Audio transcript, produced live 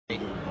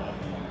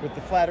with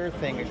the flat Earth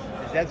thing, is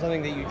that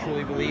something that you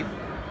truly believe?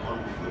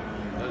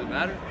 Does it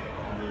matter?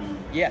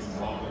 Yes.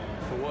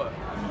 For what?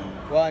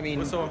 Well, I mean,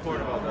 What's so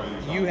important about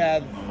that? you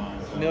have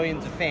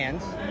millions of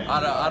fans.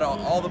 Out of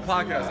all the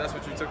podcasts, that's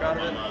what you took out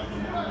of it?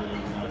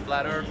 The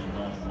flat Earth?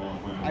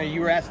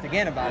 You were asked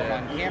again about it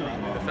on camera.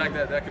 The fact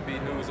that that could be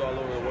news all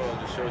over the world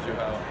just shows you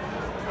how.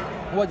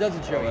 What does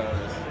it show you? I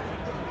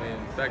mean,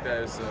 the fact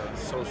that it's a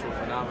social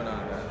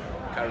phenomenon that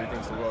Kyrie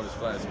thinks the world is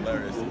flat is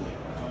hilarious.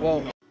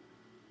 Well.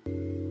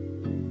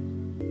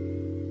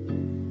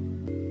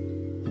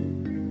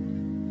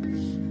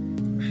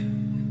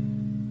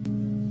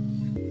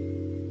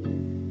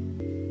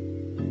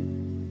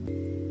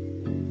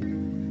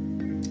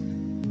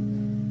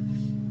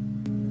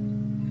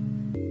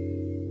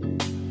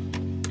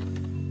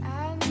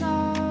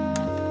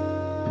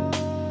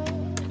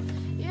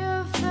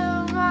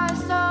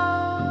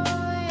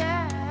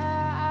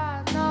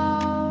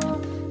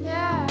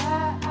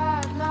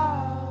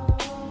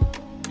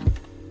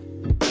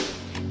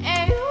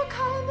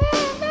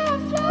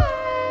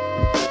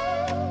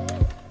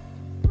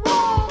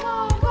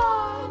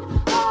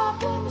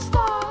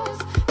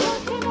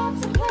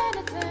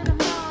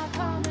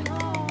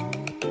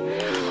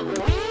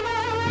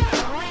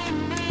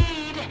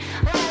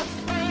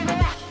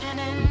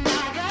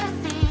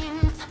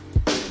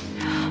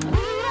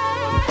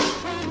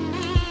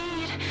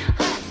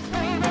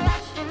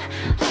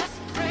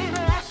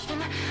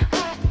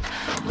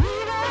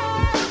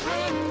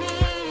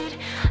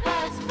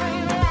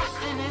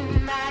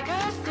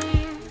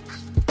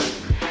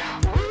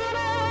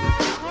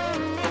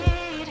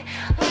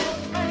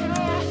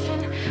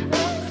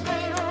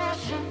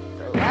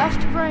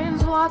 Left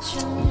brain's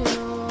watching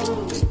you,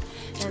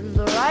 and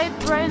the right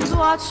brain's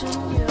watching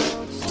you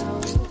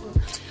too.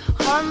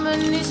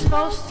 Harmony's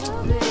supposed to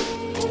be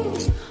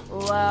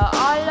where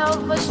all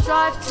of us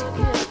strive to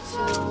get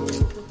to.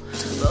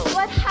 But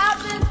what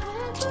happens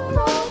when the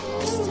road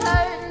is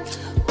turned?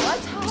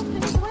 What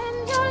happens when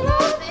your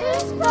love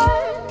is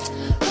burned?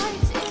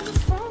 Right in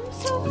front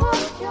of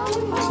your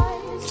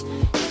eyes,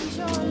 and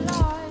your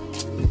life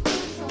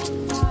is on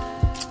fire.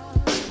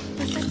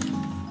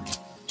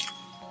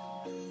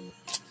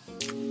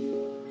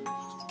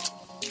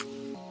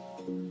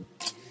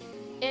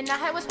 And not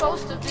how it was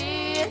supposed to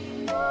be,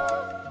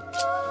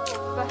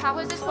 but how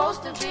is it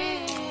supposed to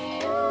be?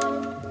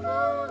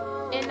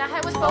 And not how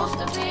it was supposed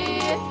to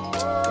be,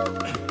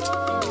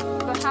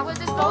 but how is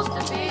it supposed to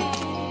be?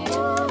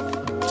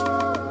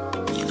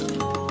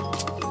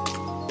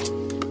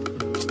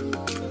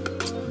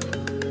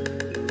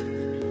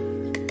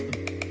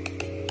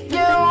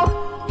 You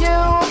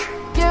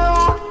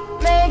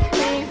make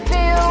me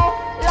feel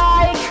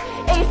like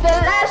a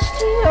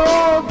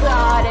celestial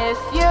goddess.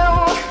 You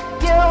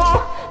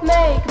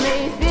make me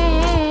feel.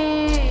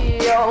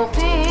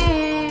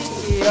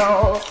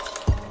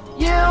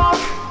 You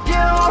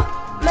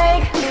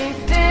make me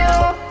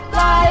feel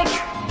like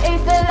a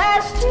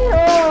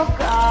celestial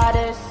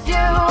goddess.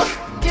 You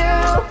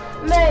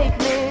make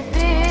me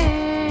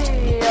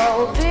feel.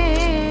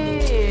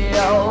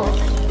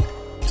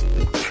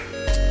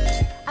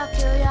 I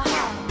feel your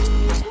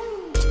heartbeat,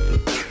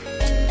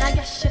 and I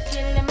guess you're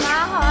feeling my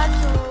heart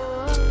too.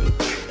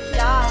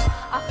 Yeah,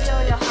 I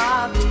feel your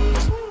heartbeat,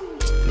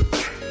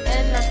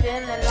 and I'm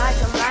feeling like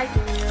I'm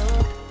liking you.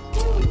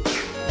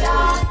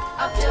 Yeah, I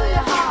feel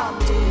your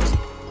heartbeat,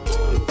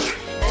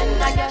 and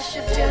I guess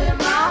you're feeling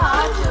my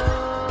heart too.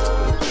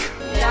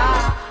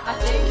 Yeah, I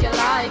think you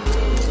like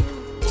me,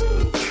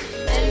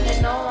 and you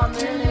know I'm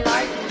really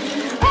liking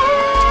you.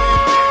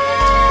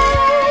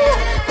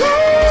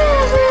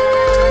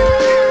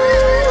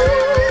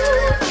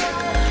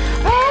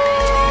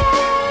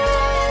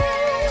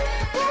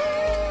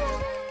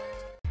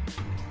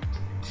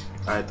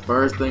 Alright, the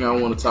first thing I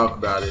want to talk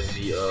about is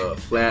the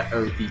flat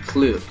Earth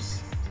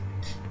eclipse.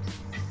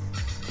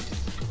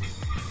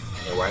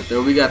 And right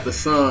there we got the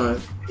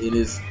sun in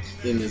its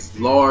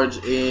large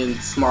and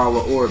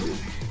smaller orbit.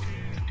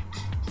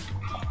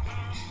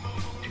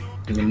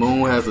 And the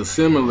moon has a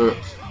similar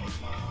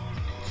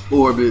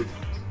orbit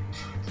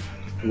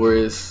where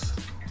it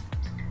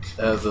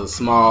has a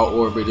small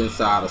orbit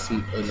inside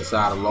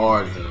a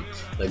large one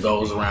that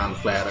goes around the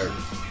flat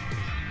Earth.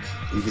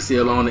 You can see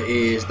along the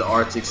edge the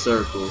Arctic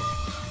Circle,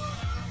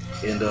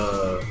 and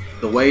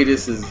the way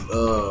this is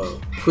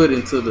put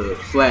into the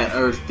flat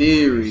Earth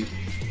theory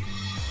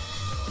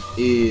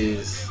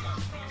is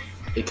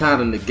it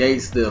kind of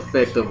negates the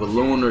effect of a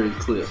lunar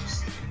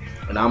eclipse,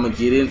 and I'm gonna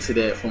get into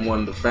that from one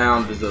of the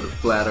founders of the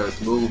flat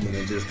Earth movement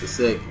in just a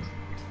second.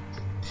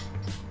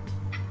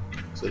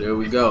 So there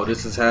we go.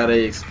 This is how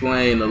they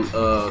explain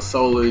a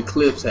solar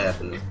eclipse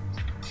happening.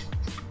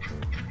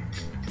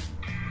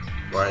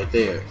 Right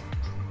there.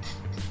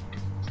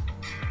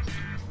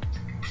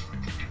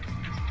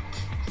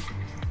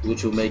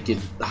 Which will make it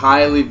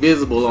highly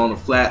visible on the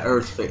flat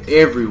Earth for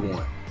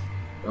everyone.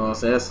 You know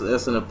what I'm saying?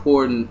 That's an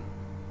important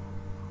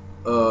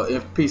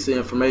piece of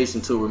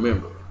information to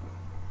remember.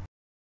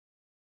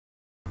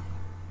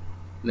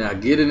 Now,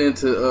 getting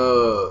into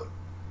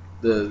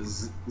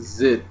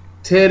the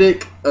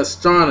Tedic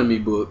astronomy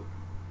book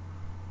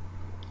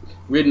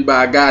written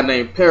by a guy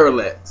named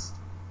Parallax.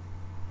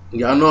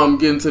 Y'all know I'm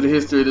getting to the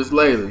history of this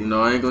later. You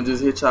know, I ain't gonna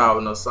just hit y'all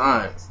with no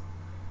science,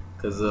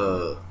 cause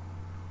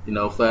you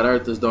know, flat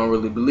earthers don't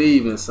really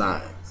believe in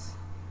science.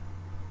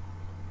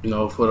 You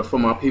know, for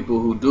my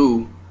people who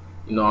do,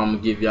 you know, I'm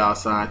gonna give y'all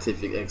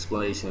scientific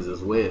explanations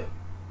as well.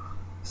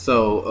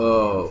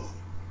 So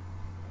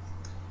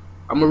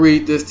I'm gonna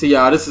read this to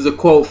y'all. This is a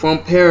quote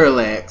from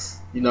Parallax.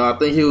 You know, I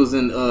think he was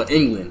in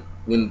England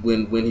when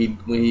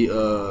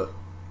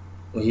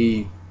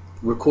he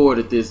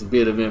recorded this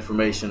bit of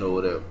information or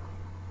whatever.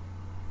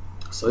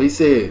 So he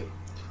said,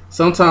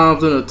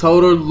 sometimes in a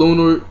total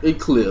lunar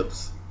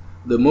eclipse,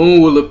 the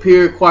moon will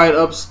appear quite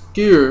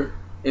obscure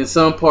in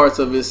some parts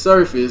of its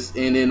surface,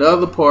 and in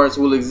other parts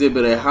will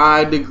exhibit a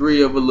high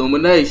degree of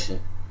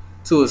illumination.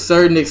 To a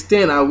certain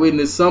extent, I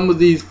witnessed some of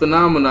these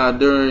phenomena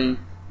during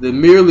the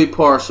merely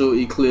partial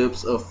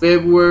eclipse of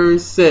February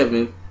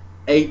 7,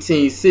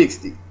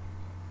 1860.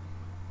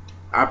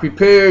 I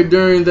prepared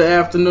during the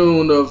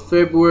afternoon of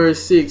February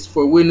 6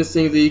 for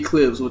witnessing the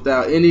eclipse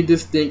without any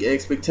distinct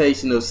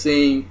expectation of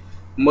seeing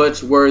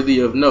much worthy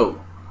of note.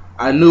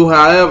 I knew,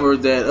 however,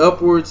 that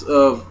upwards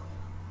of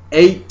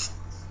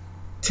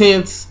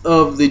 8/10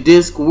 of the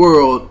disk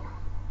world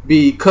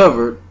be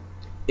covered,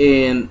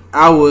 and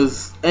I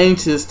was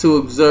anxious to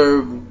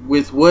observe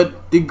with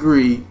what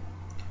degree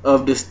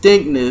of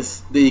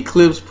distinctness the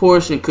eclipse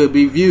portion could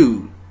be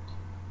viewed,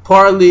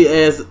 partly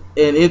as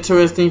an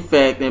interesting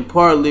fact and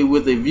partly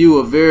with a view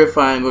of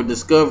verifying or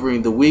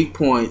discovering the weak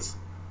points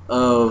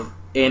of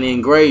an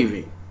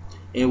engraving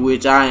in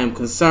which I am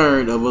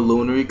concerned of a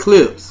lunar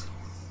eclipse.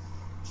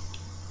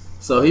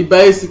 So he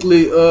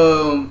basically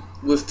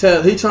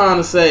he trying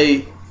to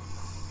say,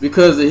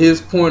 because of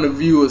his point of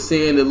view of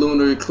seeing the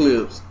lunar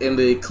eclipse, and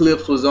the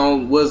eclipse was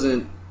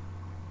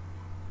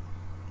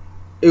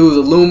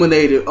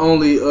illuminated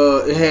only,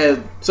 it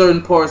had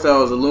certain parts that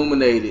was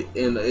illuminated,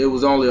 and it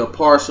was only a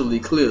partial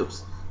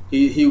eclipse.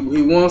 He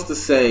wants to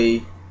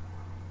say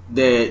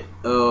that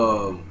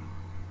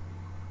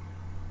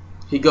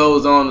he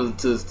goes on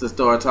to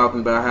start talking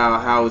about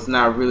how it's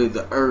not really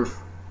the earth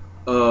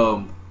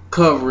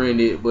covering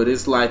it, but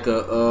it's like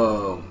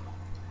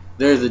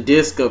there's a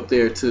disc up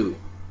there too.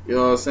 You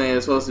know what I'm saying?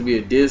 It's supposed to be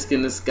a disc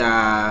in the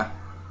sky,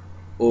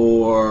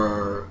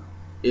 or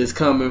it's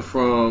coming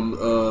from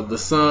the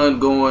sun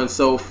going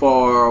so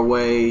far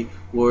away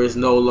where it's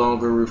no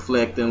longer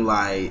reflecting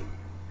light.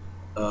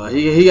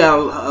 He got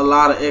a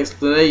lot of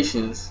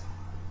explanations,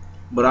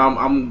 but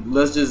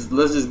let's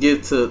just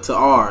get to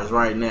ours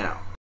right now.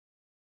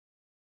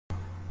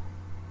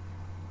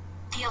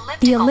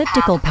 The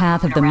elliptical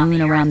path of the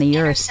moon around the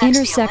Earth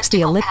intersects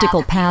the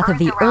elliptical path of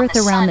the Earth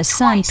around the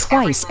sun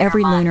twice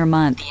every lunar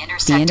month.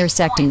 The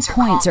intersecting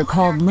points are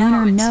called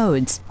lunar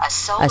nodes.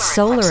 A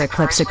solar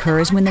eclipse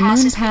occurs when the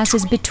moon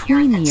passes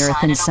between the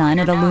Earth and sun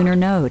at a lunar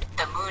node.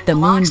 The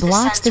moon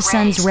blocks the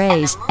sun's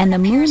rays, and the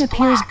moon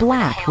appears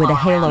black with a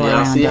halo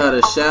around it.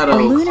 A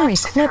lunar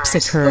eclipse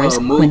occurs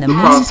when the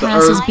moon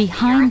passes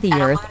behind the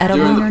Earth at a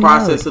lunar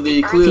node.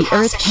 The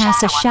Earth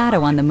casts a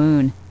shadow on the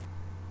moon.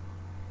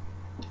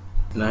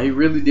 Now, he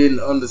really didn't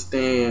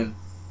understand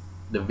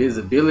the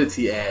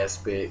visibility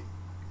aspect,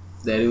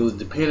 that it was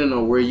dependent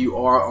on where you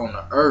are on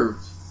the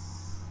earth,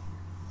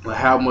 or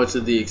how much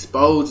of the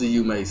exposure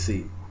you may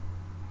see.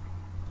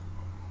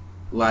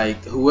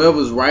 Like,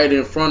 whoever's right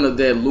in front of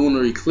that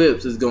lunar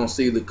eclipse is going to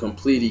see the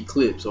complete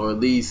eclipse, or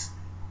at least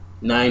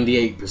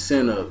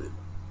 98% of it.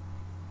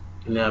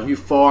 Now, if you're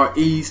far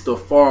east or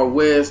far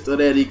west of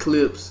that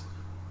eclipse,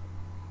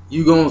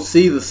 you're going to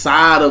see the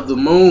side of the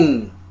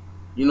moon.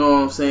 You know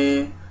what I'm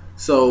saying?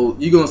 So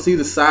you're going to see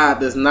the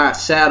side that's not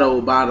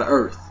shadowed by the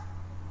earth.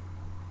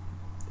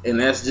 And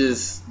that's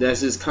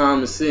just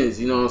common sense.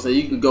 You know what I'm saying?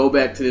 You can go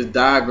back to this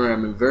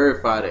diagram and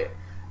verify that.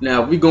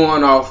 Now, if we're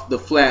going off the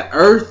flat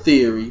earth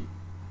theory,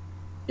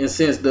 and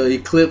since the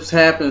eclipse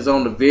happens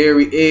on the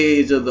very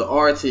edge of the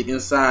Arctic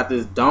inside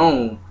this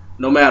dome,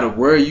 no matter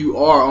where you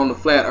are on the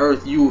flat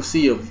earth, you will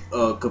see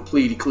a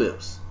complete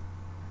eclipse.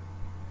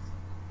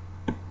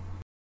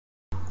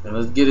 Now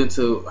let's get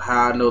into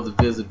how I know the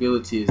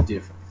visibility is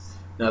different.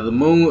 Now, the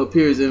moon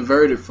appears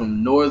inverted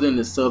from northern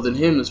and southern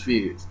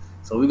hemispheres.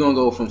 So we're going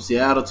to go from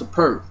Seattle to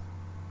Perth.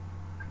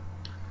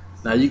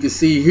 Now, you can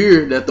see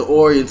here that the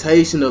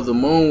orientation of the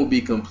moon will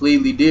be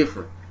completely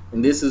different.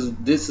 And this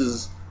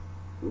is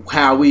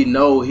how we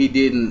know he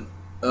didn't,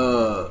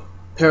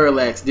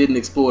 Parallax didn't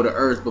explore the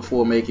earth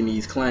before making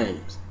these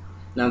claims.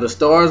 Now, the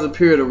stars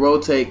appear to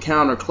rotate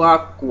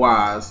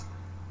counterclockwise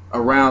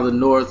around the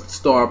North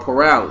Star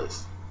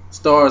Parallax.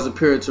 Stars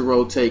appear to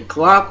rotate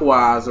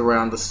clockwise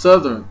around the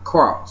Southern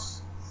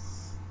Cross.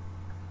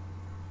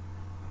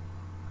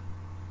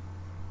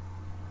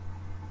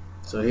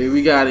 So here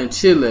we got in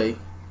Chile,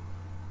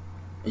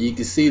 and you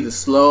can see the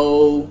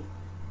slow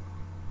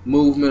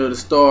movement of the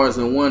stars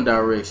in one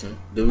direction.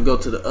 Then we go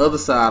to the other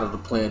side of the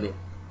planet,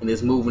 and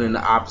it's moving in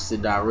the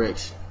opposite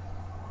direction.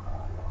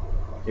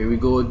 Here we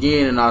go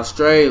again in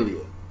Australia,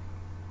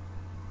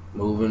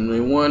 moving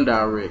in one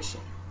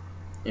direction.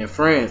 In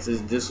France,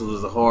 this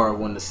was a hard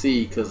one to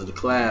see because of the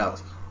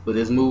clouds, but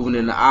it's moving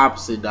in the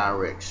opposite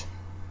direction.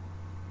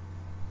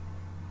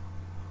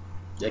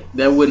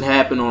 That wouldn't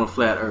happen on a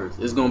flat Earth.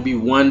 It's gonna be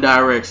one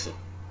direction.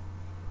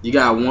 You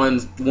got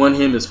one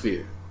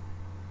hemisphere.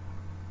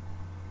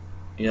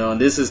 You know,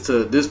 and this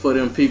for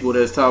them people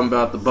that's talking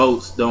about the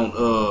boats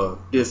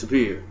don't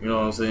disappear. You know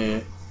what I'm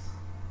saying?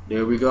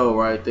 There we go,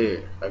 right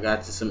there. I got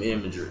you some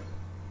imagery.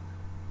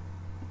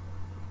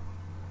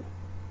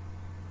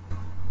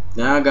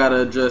 Now I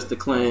gotta address the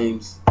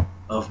claims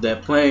of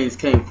that planes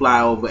can't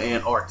fly over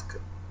Antarctica.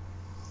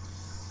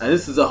 Now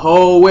this is a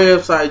whole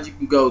website you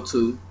can go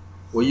to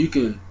where you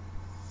can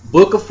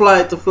book a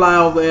flight to fly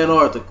over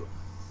Antarctica.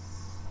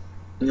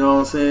 You know what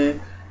I'm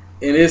saying?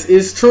 And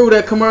it's true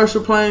that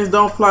commercial planes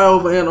don't fly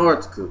over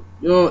Antarctica.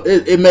 You know,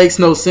 it makes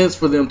no sense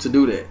for them to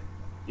do that.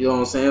 You know what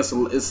I'm saying?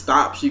 So it's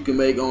stops you can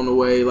make on the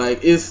way.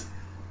 Like there's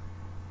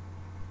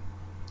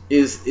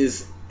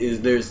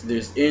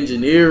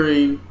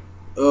engineering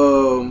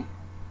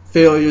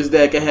failures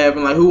that can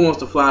happen. Like who wants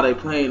to fly their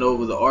plane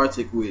over the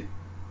Arctic with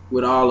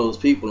all those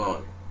people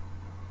on it?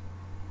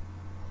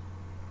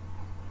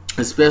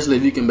 Especially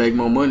if you can make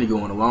more money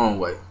going a long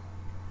way.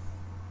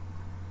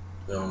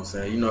 You know what I'm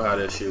saying? You know how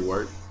that shit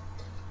works.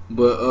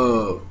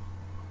 But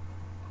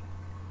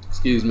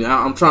excuse me,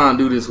 I'm trying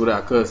to do this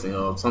without cussing.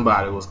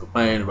 Somebody was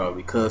complaining about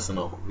me cussing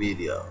over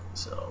video.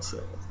 You know what I'm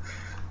saying?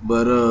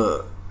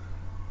 But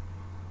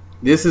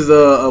this is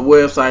a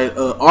website,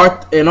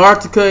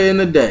 Antarctica in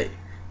a Day.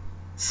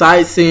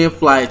 Sightseeing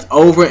flights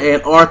over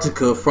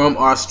Antarctica from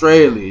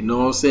Australia. You know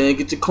what I'm saying?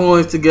 Get your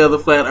coins together,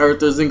 flat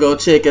earthers, and go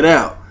check it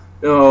out.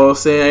 You know what I'm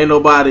saying? Ain't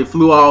nobody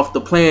flew off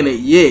the planet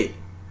yet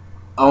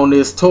on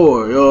this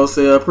tour. You know what I'm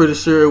saying? I'm pretty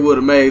sure it would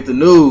have made the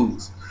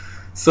news.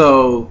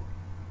 So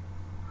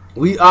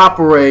we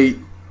operate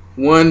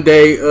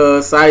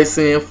one-day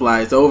sightseeing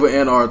flights over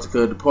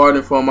Antarctica,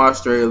 departing from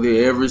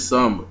Australia every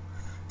summer.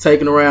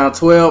 Taking around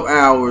 12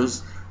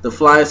 hours, the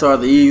flights are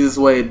the easiest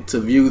way to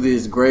view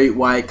this great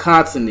white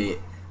continent.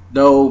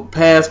 No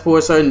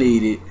passports are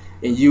needed,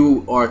 and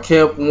you are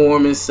kept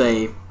warm and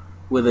safe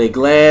with a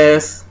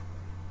glass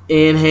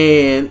in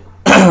hand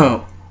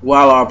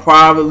while our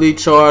privately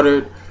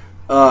chartered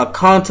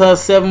Qantas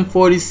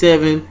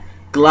 747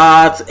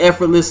 glides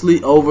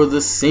effortlessly over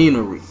the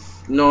scenery.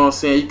 You know what I'm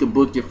saying? You can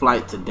book your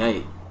flight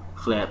today,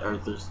 flat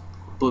earthers.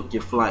 Book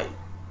your flight.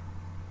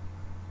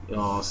 You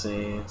know what I'm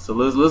saying? So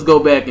let's go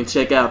back and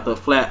check out the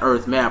flat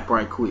earth map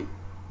right quick.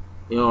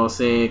 You know what I'm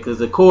saying?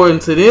 Because according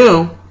to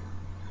them,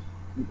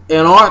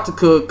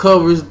 Antarctica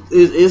covers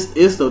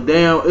it's a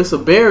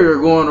barrier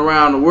going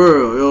around the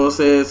world. You know what I'm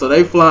saying? So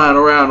they flying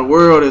around the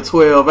world in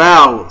 12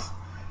 hours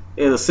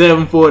in a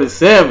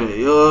 747.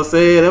 You know what I'm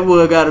saying? That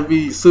boy got to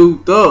be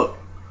souped up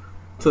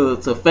to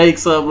fake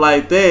something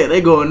like that. They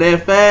going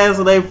that fast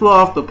and they flew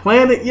off the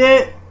planet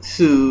yet?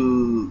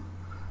 Shoot,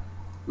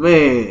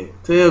 man,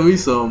 tell me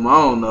something.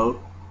 I don't know.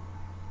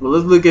 But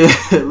let's look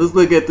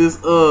at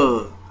this.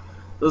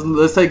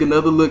 Let's take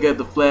another look at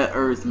the flat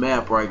Earth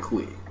map right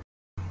quick.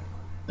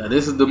 Now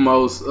this is the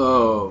most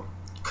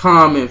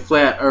common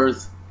flat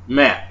Earth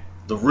map,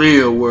 the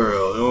real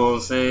world. You know what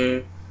I'm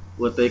saying?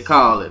 What they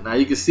call it. Now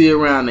you can see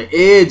around the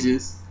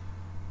edges.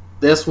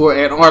 That's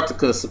where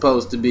Antarctica is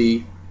supposed to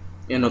be.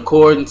 And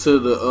according to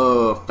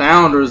the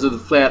founders of the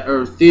flat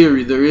Earth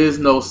theory, there is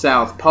no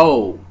South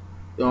Pole.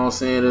 You know what I'm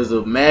saying? There's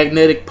a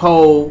magnetic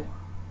pole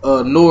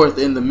north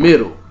in the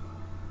middle.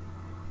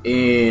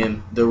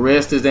 And the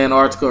rest is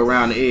Antarctica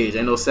around the edge.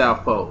 Ain't no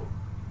South Pole.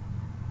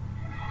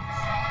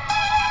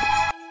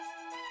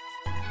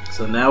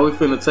 So now we're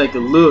finna take a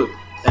look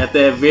at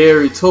that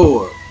very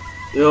tour.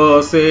 You know what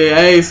I'm saying?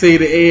 I ain't seen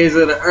the edge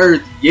of the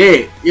earth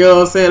yet. You know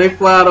what I'm saying? They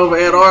flying over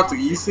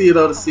Antarctica. You see it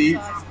on the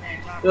seats.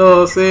 You know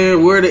what I'm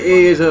saying? Where the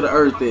edge of the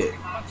earth at?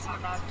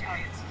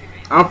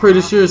 I'm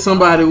pretty sure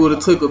somebody would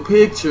have took a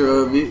picture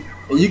of it.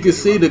 And you can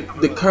see the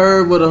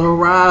curve of the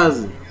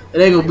horizon. It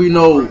ain't gonna be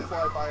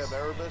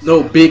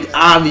no big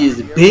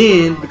obvious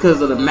bend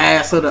because of the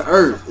mass of the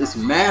earth. It's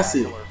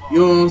massive. You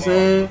know what I'm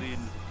saying?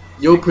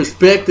 Your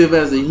perspective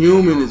as a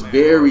human is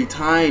very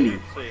tiny.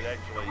 You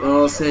know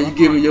what I'm saying? You're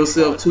giving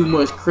yourself too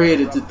much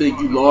credit to think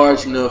you're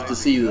large enough to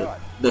see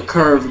the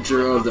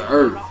curvature of the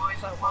earth.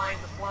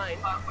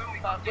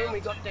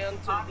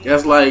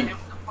 That's like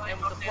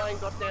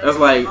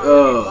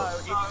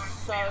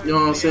you know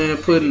what I'm saying,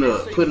 putting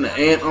an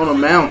ant on a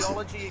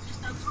mountain.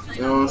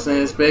 You know what I'm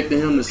saying, expecting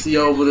him to see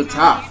over the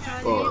top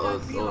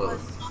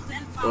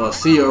or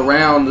see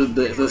around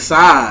the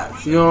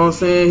sides. You know what I'm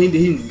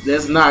saying?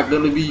 That's not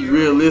gonna be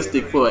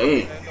realistic for an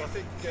ant.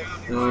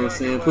 You know what I'm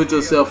saying? Put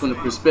yourself in the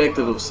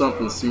perspective of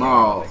something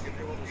small. I've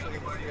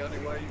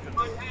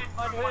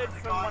heard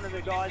from one of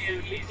the guys who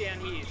lived down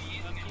here a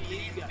few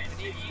years ago, and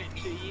he spent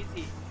 2 years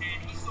here,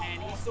 and he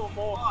saw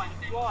more on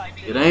the flight.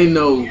 It ain't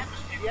no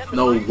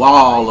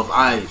wall of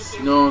ice.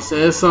 You know what I'm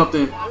saying?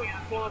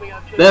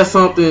 That's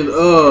something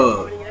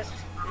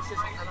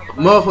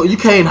motherfucker, you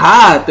can't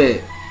hide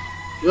that.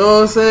 You know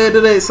what I'm saying?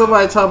 Today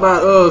somebody talk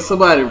about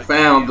somebody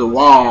found the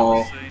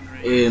wall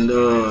and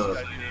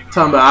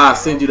Talking about I'll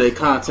send you their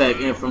contact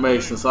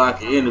information so I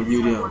can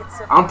interview them.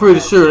 I'm pretty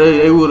sure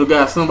they would have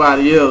got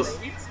somebody else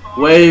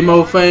way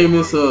more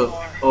famous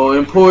or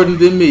important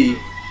than me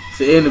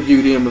to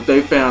interview them if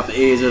they found the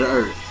edge of the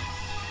earth.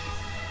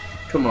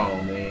 Come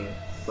on, man.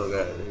 Fuck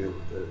out of here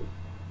with that.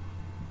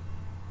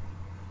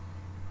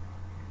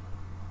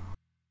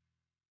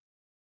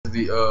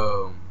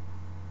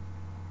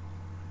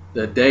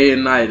 The day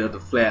and night of the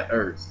flat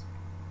earth.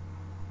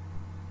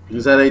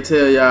 That's how they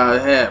tell y'all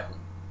it happened.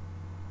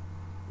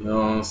 You know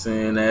what I'm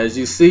saying? As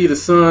you see, the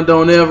sun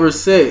don't ever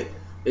set.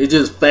 It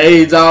just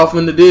fades off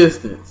in the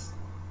distance.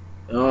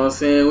 You know what I'm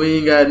saying? We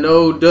ain't got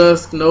no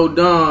dusk, no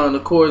dawn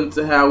according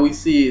to how we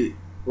see it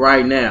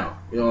right now.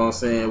 You know what I'm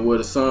saying? Where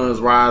the sun's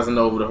rising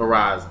over the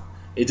horizon.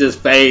 It just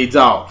fades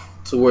off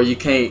to where you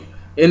can't,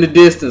 in the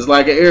distance,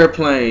 like an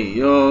airplane.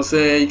 You know what I'm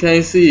saying? You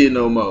can't see it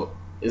no more.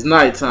 It's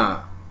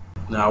nighttime.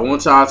 Now, I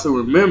want y'all to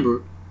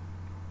remember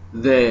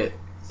that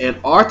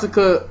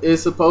Antarctica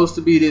is supposed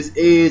to be this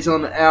edge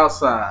on the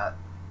outside.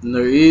 And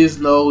there is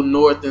no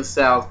north and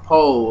south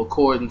pole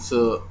according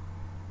to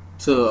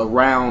a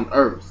round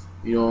Earth.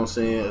 You know what I'm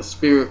saying? A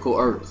spherical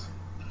Earth.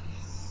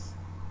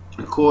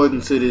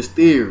 According to this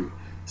theory.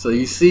 So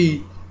you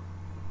see,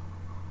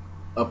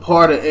 a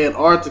part of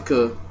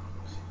Antarctica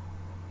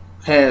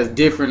has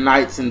different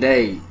nights and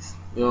days.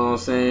 You know what I'm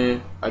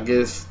saying? I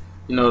guess,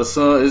 you know, the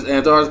sun,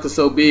 Antarctica's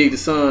so big the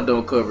sun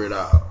don't cover it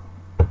all.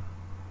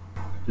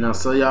 Now,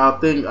 so y'all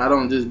think I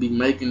don't just be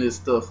making this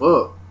stuff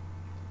up.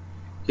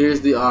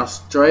 Here's the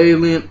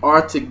Australian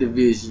Arctic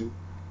Division.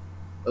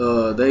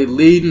 They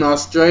leading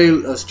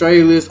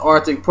Australia's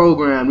Arctic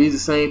program. These are the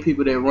same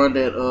people that run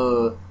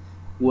that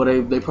well,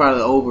 they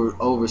probably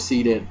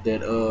oversee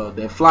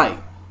that flight.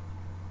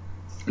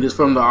 It's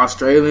from the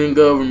Australian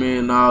government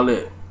and all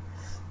that.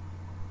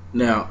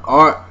 Now,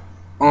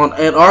 on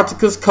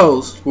Antarctica's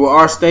coast, where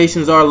our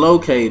stations are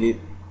located,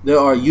 there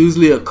are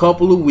usually a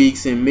couple of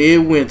weeks in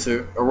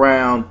midwinter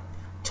around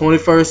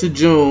 21st of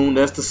June,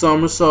 that's the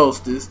summer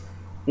solstice,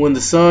 when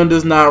the sun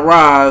does not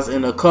rise,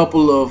 and a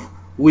couple of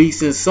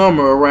weeks in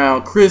summer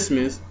around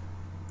Christmas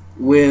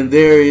when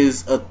there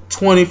is a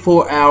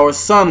 24-hour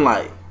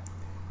sunlight.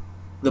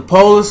 The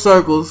polar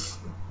circles,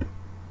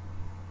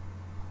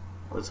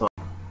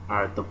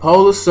 the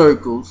polar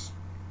circles,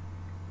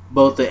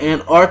 both the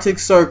Antarctic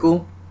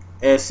circle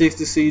at 6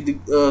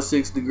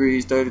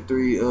 degrees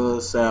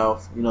 33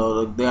 south, you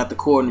know, they got the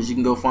coordinates, you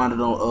can go find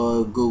it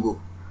on Google.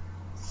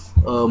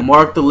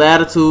 Mark the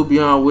latitude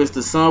beyond which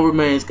the sun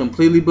remains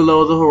completely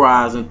below the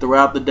horizon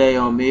throughout the day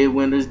on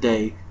midwinter's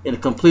day,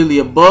 and completely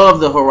above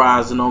the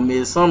horizon on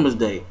midsummer's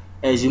day.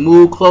 As you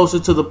move closer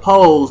to the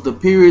poles, the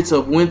periods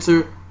of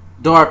winter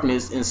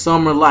darkness and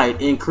summer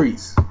light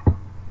increase.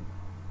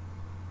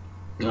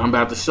 And I'm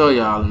about to show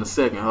y'all in a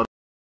second. Hold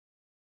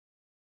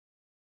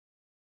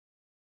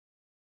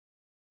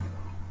on.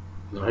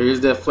 Now here's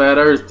that flat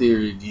earth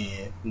theory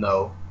again.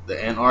 No,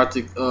 the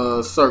Antarctic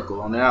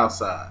circle on the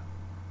outside.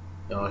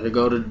 Here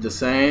go the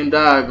same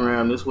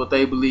diagram. This is what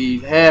they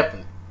believe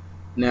happened.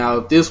 Now,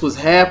 if this was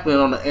happening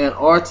on the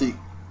Antarctica,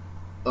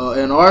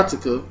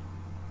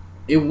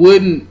 you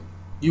wouldn't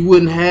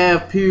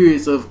have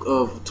periods of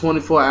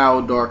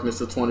 24-hour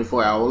darkness or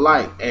 24-hour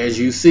light, as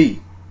you see.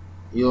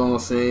 You know what I'm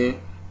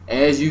saying?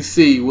 As you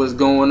see what's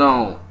going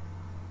on.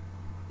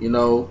 You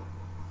know,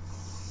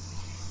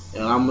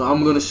 and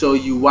I'm gonna show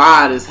you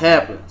why this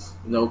happens.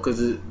 You know, because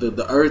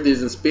the Earth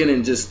isn't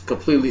spinning just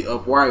completely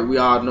upright. We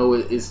all know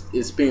it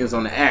spins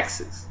on the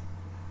axis.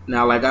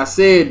 Now, like I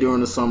said,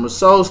 during the summer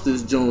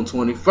solstice, June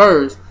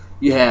 21st,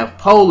 you have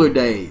polar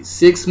days,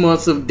 6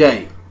 months of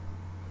day,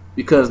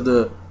 because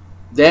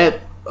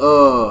that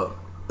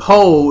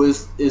pole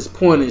is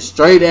pointing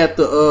straight at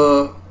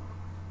the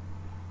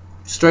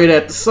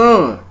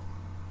sun.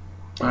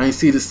 And you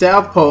see the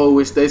South Pole,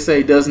 which they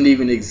say doesn't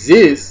even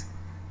exist,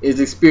 is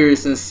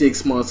experiencing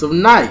 6 months of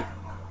night.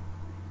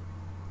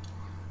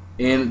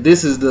 And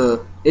this is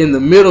in the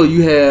middle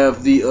you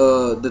have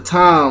the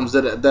times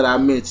that I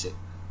mentioned.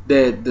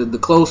 That the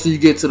closer you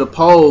get to the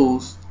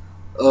poles,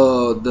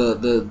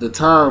 the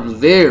times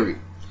vary.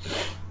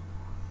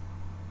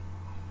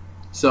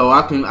 So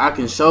I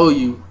can show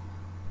you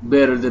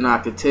better than I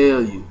can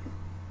tell you.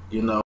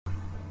 You know.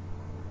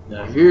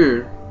 Now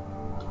here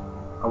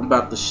I'm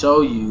about to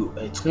show you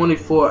a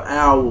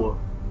 24-hour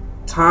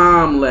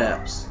time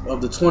lapse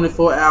of the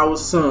 24-hour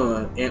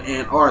sun in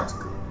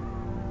Antarctica.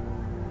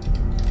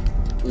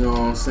 You know what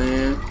I'm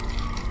saying?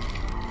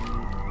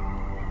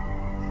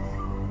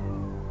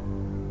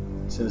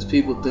 Since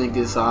people think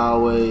it's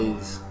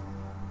always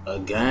a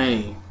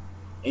game,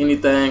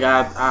 anything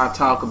I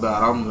talk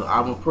about, I'm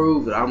gonna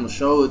prove it. I'm gonna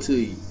show it to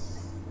you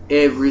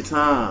every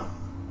time.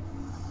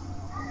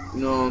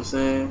 You know what I'm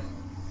saying?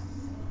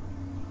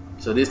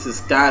 So this is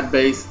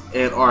sky-based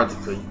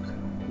Antarctica.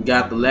 You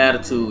got the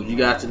latitude, you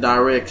got your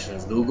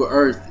directions. Google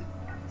Earth it.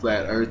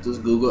 Flat Earthers,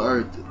 Google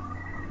Earth it.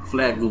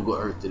 Flat Google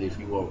Earth it if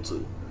you want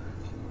to.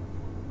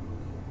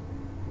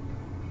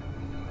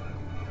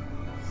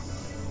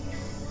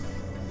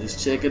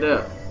 Let's check it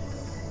out.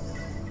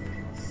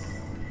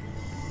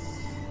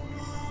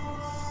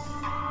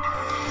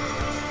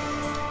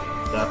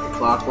 Got the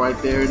clock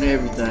right there and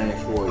everything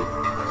for you.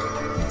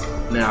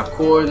 Now,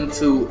 according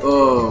to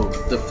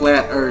the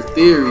flat Earth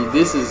theory,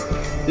 this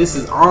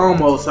is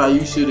almost how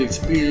you should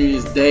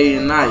experience day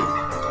and night,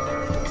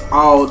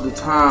 all the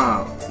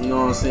time. You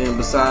know what I'm saying?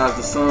 Besides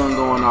the sun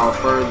going off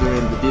further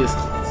in the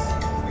distance,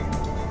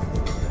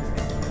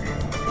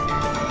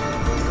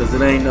 because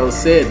it ain't no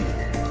setting.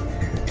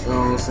 You know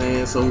what I'm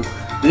saying? So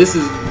this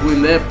is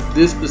when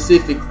this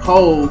specific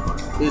pole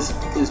is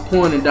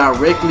pointing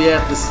directly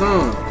at the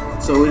sun.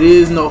 So it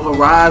is no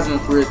horizon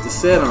for it to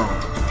set on.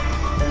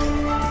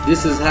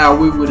 This is how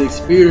we would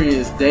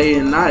experience day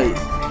and night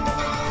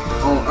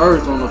on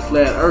Earth, on a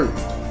flat Earth.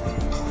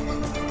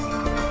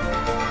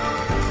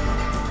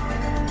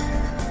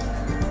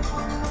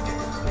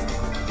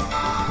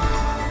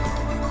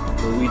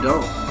 But we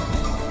don't.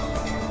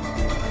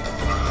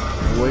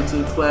 Wait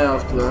till the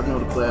clouds clear. I know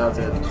the clouds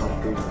have to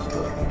come through and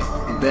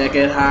stuff. We're back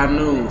at high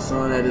noon,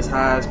 sun at its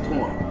highest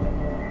point.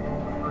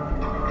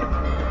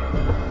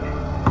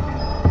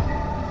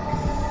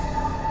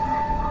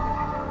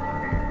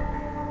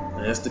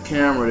 That's the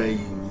camera they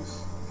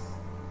use,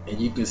 and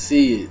you can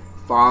see it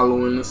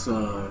following the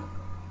sun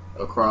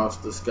across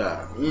the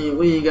sky.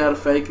 We ain't gotta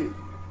fake it. You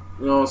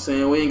know what I'm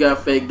saying? We ain't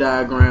got fake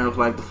diagrams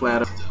like the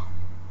flat Earth.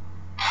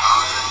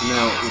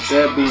 Now, with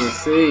that being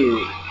said,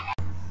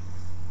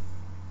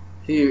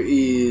 here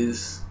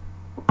is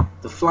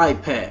the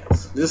flight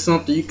paths. This is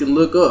something you can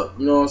look up.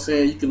 You know what I'm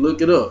saying? You can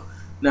look it up.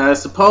 Now,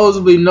 there's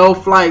supposedly no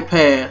flight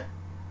path.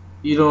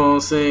 You know what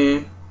I'm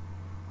saying?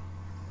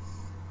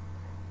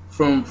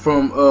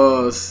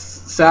 From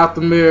South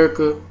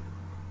America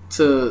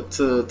to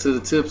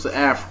the tips of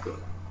Africa,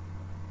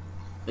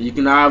 and you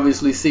can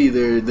obviously see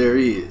there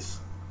is.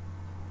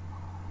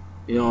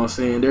 You know what I'm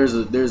saying? There's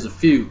a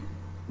few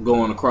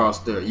going across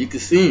there. You can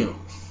see them.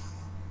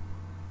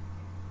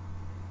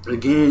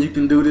 Again, you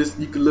can do this.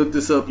 You can look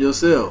this up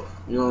yourself.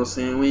 You know what I'm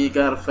saying? We ain't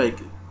gotta fake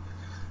it.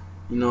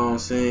 You know what I'm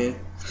saying?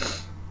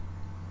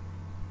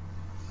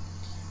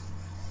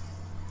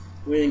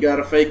 We ain't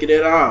gotta fake it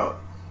at all.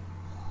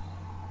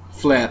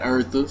 Flat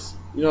earthers,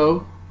 you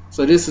know.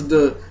 So this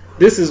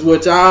is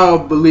what y'all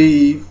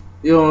believe.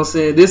 You know what I'm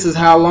saying? This is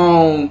how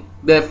long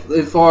that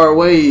far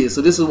away is.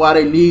 So this is why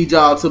they need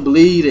y'all to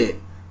believe that.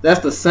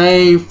 That's the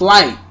same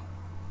flight.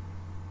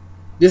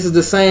 This is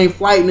the same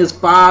flight, and it's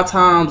 5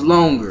 times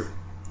longer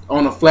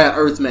on a flat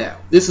Earth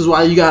map. This is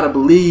why you gotta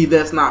believe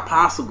that's not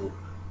possible.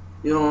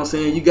 You know what I'm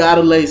saying? You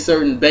gotta lay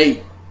certain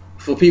bait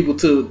for people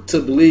to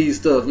believe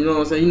stuff. You know what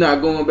I'm saying? You're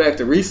not going back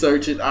to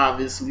research it,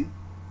 obviously.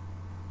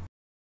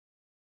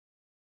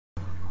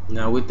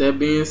 Now, with that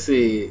being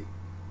said,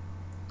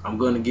 I'm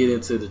going to get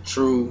into the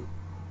true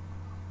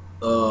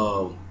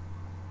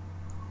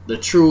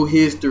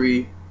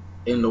history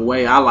and the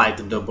way I like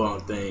to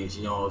debunk things.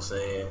 You know what I'm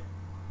saying?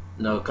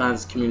 You know,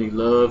 conscious community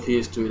love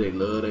history. They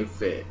love their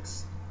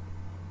facts.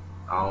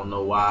 I don't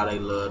know why they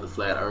love the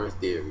flat Earth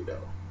theory,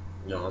 though.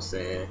 You know what I'm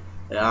saying?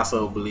 They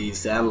also believe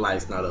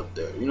satellites not up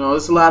there. You know,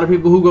 there's a lot of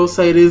people who go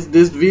say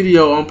this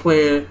video I'm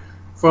playing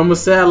from a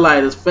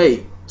satellite is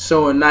fake,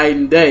 showing night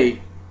and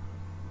day.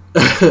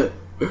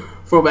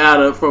 from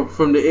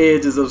the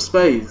edges of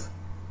space.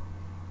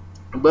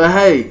 But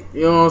hey,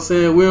 you know what I'm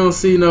saying? We don't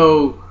see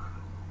no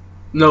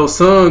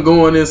sun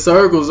going in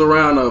circles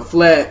around a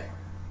flat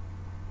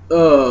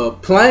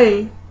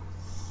plane.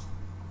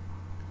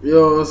 You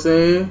know what I'm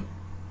saying?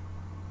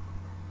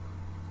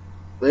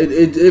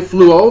 It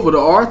flew over the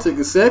Arctic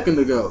a second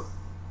ago.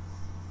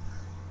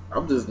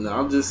 I'm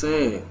just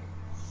saying.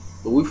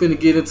 But we finna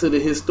get into the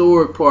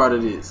historic part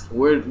of this.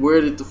 Where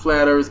did the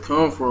flat Earth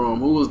come from?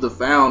 Who was the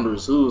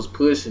founders? Who was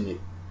pushing it?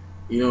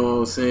 You know what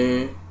I'm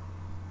saying?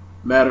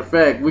 Matter of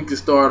fact, we could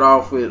start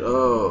off with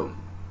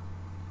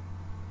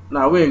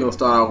nah, we ain't gonna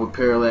start off with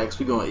parallax.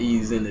 We're gonna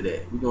ease into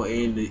that. We're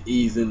gonna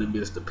ease into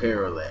Mr.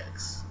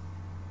 Parallax.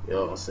 You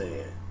know what I'm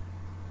saying?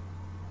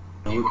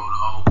 He wrote a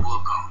whole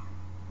book on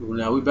it.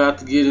 Now we about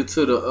to get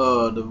into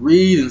the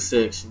reading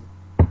section.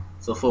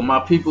 So for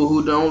my people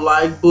who don't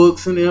like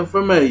books and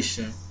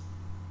information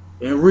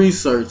and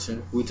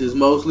researching, which is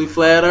mostly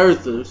flat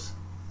earthers,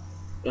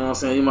 you know what I'm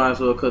saying, you might as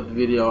well cut the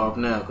video off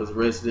now, because the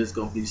rest of this is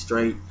going to be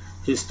straight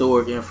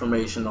historic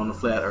information on the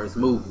flat earth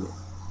movement.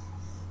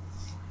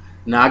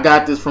 Now, I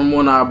got this from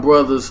one of our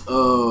brothers,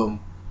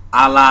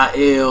 Allah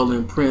L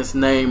and Prince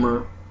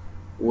Namer,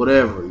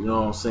 whatever, you know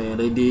what I'm saying.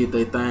 They did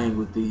their thing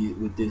with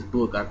this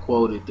book. I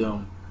quoted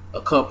them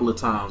a couple of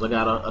times. I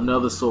got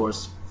another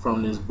source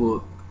from this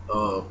book,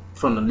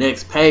 from the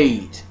next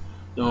page,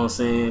 you know what I'm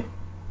saying.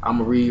 I'm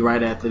gonna read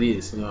right after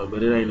this, you know,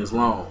 but it ain't as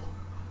long.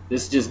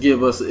 This just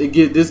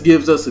this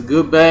gives us a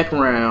good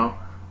background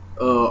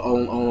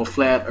on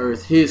flat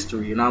Earth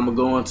history, and I'm gonna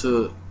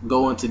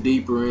go into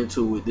deeper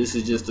into it. This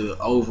is just an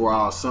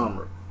overall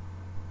summary.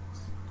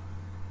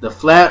 The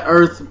flat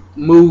Earth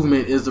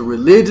movement is a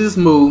religious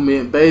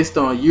movement based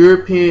on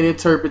European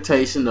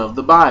interpretation of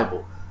the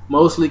Bible,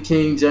 mostly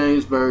King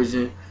James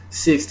Version,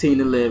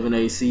 1611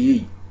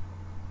 ACE.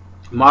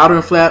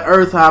 Modern flat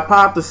Earth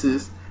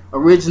hypothesis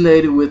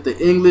originated with the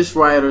English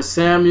writer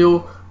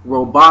Samuel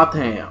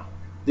Robotham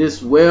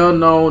This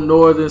well-known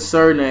northern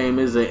surname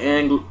is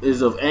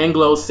of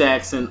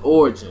Anglo-Saxon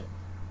origin.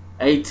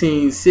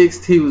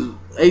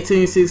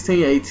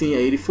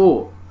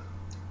 1816-1884.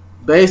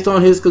 Based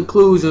on his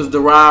conclusions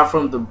derived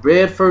from the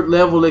Bedford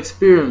Level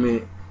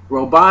experiment,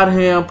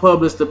 Robotham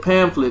published a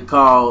pamphlet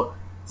called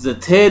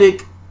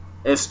Zetetic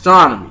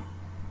Astronomy,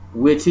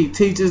 which he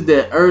teaches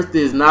that Earth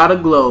is not a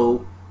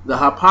globe. The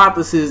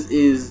hypothesis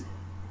is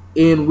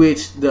in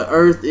which the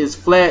Earth is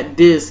flat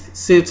disk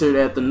centered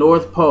at the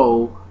North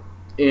Pole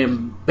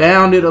and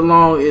bounded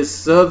along its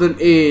southern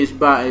edge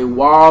by a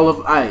wall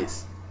of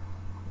ice,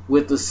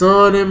 with the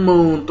sun and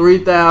moon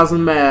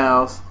 3,000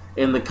 miles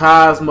and the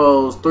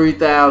cosmos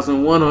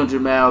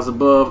 3,100 miles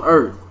above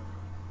Earth.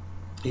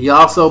 He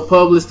also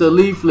published a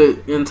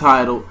leaflet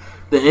entitled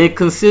The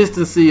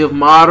Inconsistency of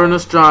Modern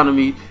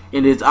Astronomy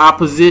and Its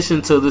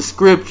Opposition to the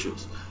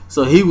Scriptures.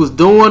 So he was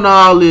doing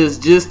all this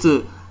just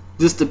to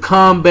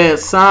combat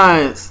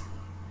science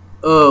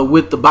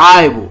with the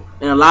Bible.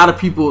 And a lot of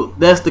people,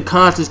 that's the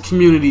conscious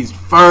community's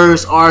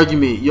first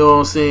argument, you know what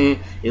I'm saying,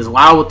 is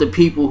why would the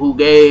people who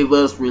gave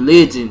us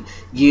religion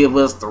give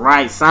us the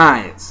right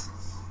science?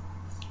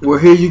 Well,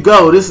 here you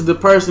go. This is the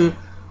person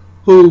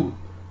who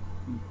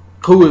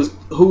is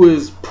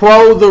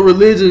pro the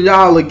religion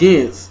y'all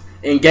against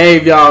and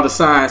gave y'all the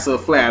science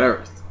of flat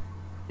earth.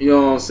 You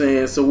know what I'm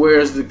saying? So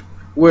where's the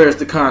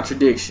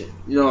contradiction?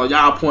 You know,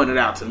 y'all pointed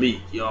out to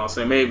me. You know what I'm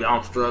saying? Maybe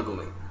I'm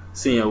struggling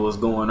seeing what's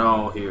going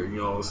on here. You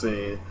know what I'm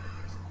saying?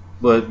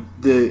 But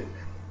where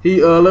did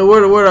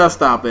I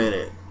stop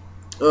at?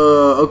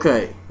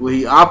 Okay. Well,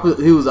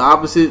 he was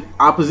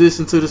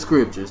opposition to the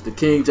scriptures, the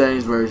King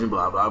James version,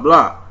 blah blah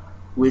blah,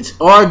 which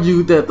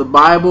argued that the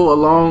Bible,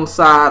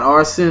 alongside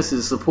our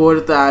senses,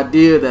 supported the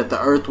idea that the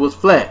earth was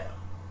flat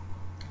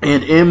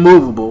and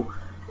immovable,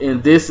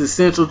 and this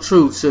essential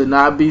truth should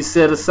not be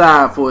set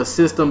aside for a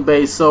system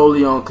based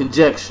solely on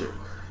conjecture.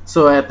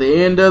 So at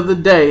the end of the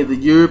day, the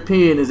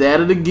European is at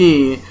it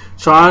again,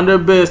 trying their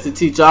best to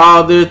teach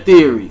all their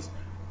theories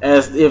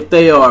as if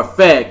they are a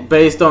fact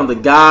based on the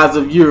gods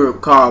of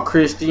Europe called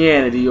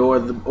Christianity or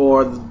the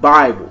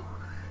Bible.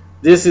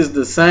 This is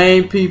the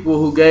same people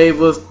who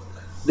gave us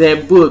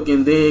that book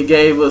and then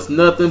gave us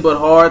nothing but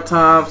hard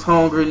times,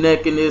 hunger,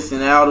 nakedness,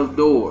 and out of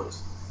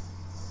doors.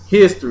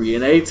 History.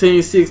 In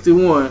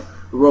 1861,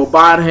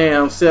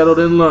 Robotham settled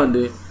in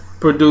London,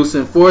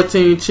 producing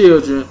 14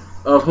 children,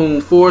 of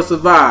whom 4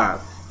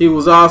 survived. He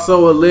was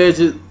also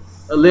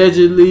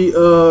allegedly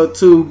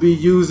to be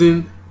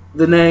using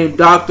the name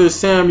Dr.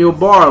 Samuel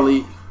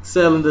Barley,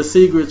 selling the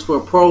secrets for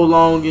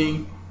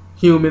prolonging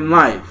human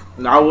life.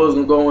 And I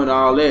wasn't going to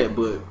all that,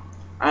 but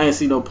I ain't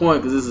see no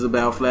point because this is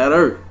about flat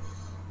earth.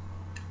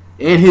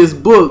 In his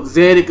book,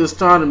 Zetetic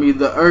Astronomy,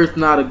 The Earth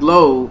Not a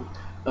Globe,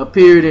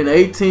 appeared in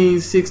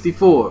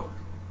 1864.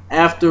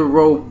 After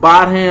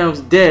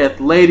Robotham's death,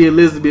 Lady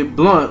Elizabeth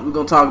Blunt, we're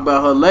going to talk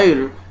about her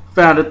later,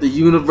 founded the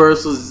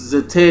Universal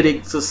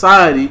Zetetic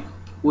Society,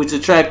 which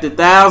attracted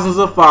thousands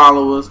of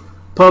followers,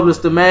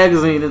 published a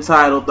magazine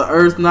entitled The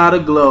Earth Not a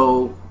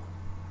Globe.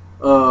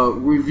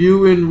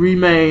 Reviewing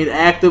remained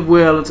active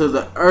well into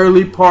the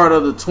early part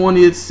of the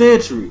 20th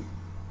century.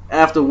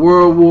 After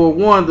World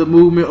War I, the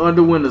movement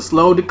underwent a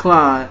slow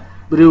decline,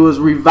 but it was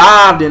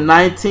revived in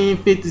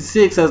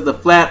 1956 as the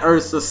Flat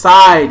Earth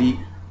Society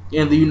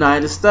in the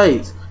United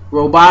States.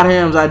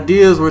 Robotham's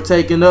ideas were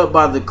taken up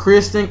by the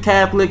Christian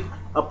Catholic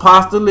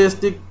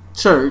Apostolic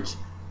Church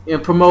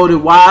and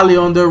promoted widely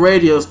on their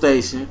radio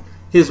station.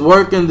 His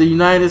work in the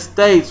United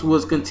States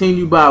was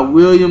continued by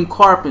William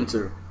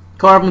Carpenter.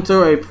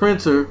 Carpenter, a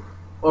printer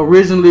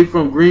originally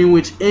from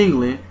Greenwich,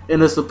 England,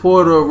 and a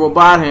supporter of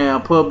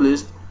Robotham,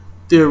 published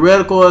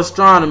Theoretical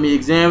Astronomy,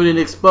 Examined and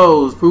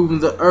Exposed, Proving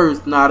the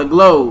Earth Not a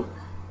Globe,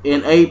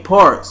 in 8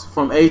 parts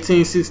from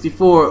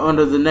 1864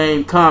 under the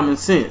name Common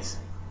Sense.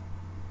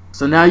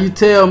 So now you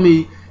tell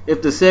me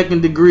if the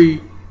second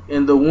degree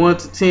and the 1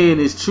 to 10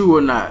 is true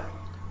or not.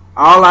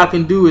 All I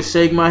can do is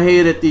shake my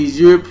head at these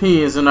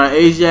Europeans and our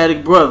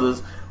Asiatic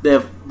brothers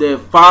that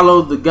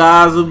follow the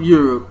gods of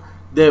Europe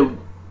that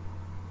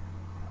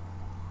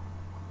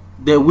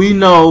we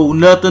know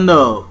nothing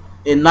of.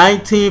 In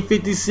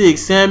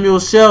 1956, Samuel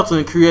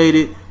Shelton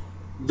created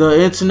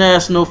the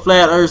International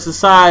Flat Earth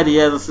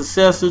Society as a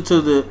successor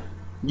to the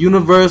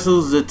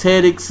Universal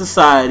Zetetic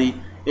Society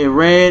and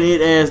ran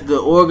it as the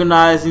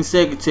organizing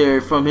secretary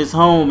from his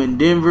home in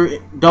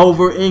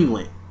Dover,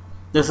 England.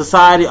 The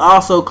society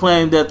also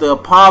claimed that the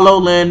Apollo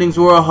landings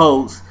were a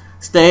hoax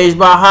staged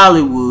by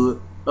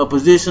Hollywood, a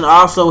position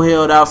also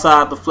held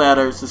outside the Flat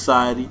Earth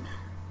Society.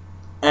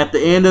 At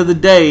the end of the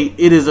day,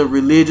 it is a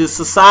religious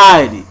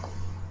society.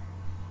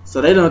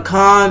 So they done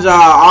conned y'all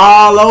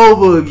all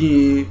over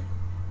again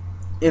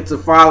into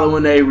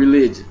following a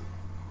religion.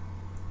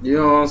 You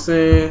know what I'm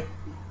saying?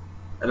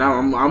 And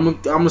I'm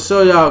gonna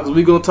show y'all because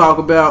we're gonna talk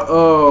about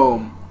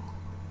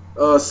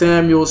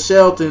Samuel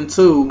Shelton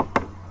too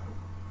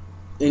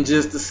in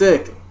just a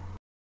second.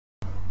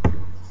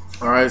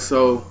 Alright,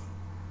 so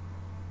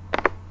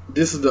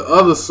this is the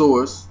other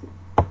source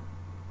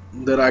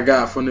that I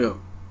got from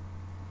them.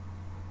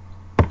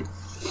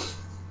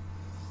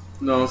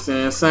 You know what I'm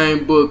saying?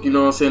 Same book, you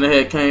know what I'm saying? They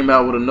had came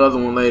out with another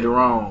one later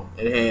on.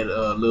 It had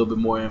a little bit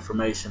more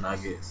information, I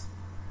guess.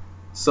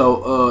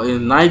 So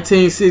in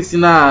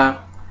 1969,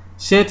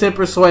 Shenton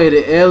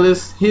persuaded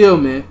Ellis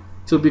Hillman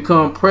to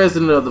become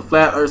president of the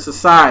Flat Earth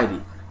Society,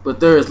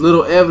 but there is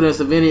little evidence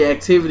of any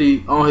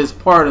activity on his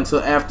part until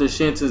after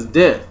Shenton's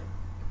death,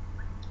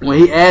 when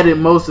he added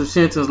most of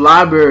Shenton's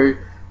library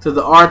to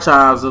the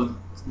archives of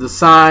the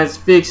Science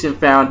Fiction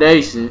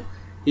Foundation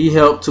he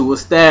helped to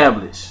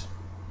establish.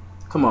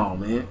 Come on,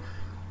 man.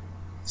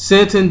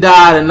 Shenton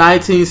died in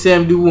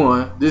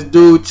 1971. This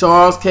dude,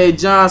 Charles K.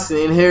 Johnson,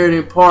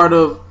 inheriting part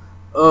of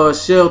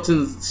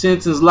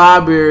Shenton's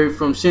library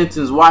from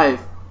Shenton's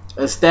wife,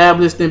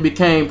 established and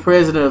became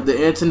president of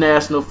the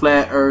International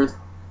Flat Earth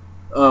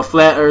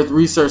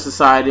Research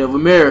Society of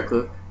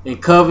America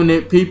and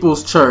Covenant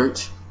People's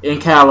Church in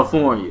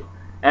California.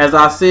 As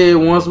I said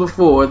once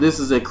before, this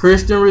is a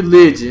Christian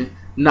religion,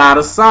 not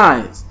a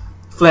science.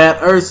 Flat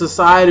Earth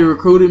Society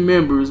recruited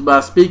members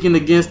by speaking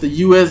against the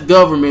U.S.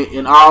 government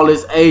and all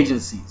its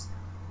agencies.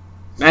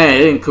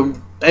 Man,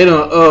 they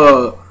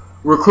done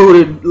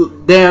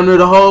recruited damn near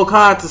the whole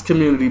conscious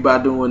community by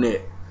doing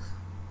that.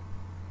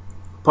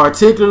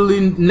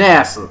 Particularly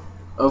NASA,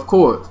 of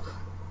course.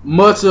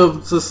 Much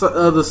of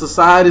the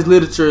society's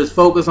literature is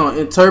focused on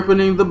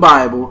interpreting the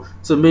Bible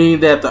to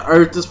mean that the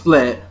earth is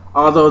flat,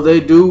 although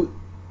they do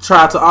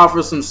try to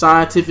offer some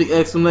scientific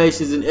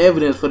explanations and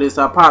evidence for this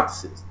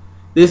hypothesis.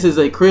 This is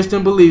a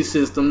Christian belief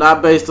system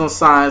not based on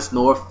science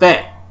nor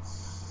fact.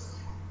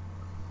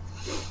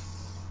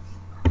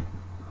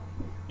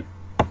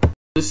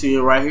 This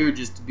here right here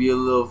just to be a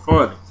little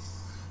funny.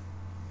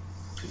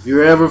 If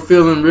you're ever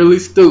feeling really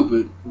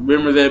stupid,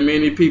 remember that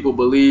many people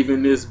believe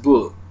in this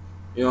book.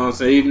 You know what I'm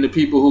saying? Even the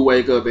people who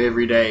wake up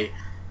every day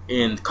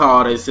and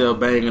call themselves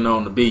banging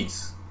on the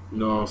beast. You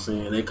know what I'm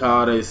saying? They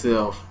call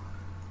themselves,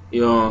 you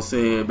know what I'm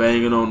saying,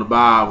 banging on the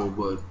Bible,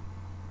 but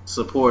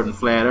supporting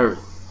flat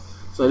earth.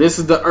 So this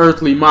is the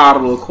earthly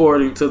model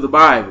according to the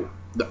Bible.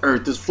 The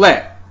earth is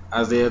flat.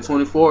 Isaiah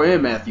 24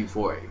 and Matthew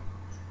 4:8.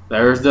 The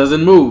earth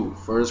doesn't move.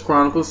 1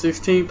 Chronicles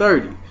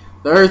 16:30.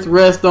 The earth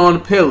rests on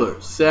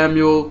pillars.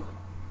 Samuel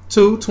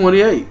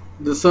 2:28.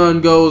 The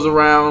sun goes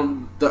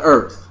around the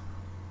earth.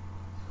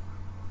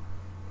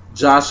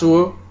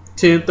 Joshua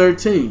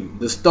 10:13.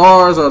 The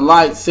stars are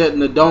lights set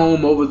in a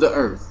dome over the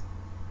earth.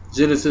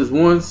 Genesis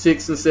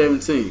 1:6 and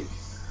 17.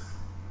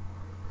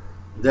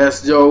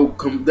 That's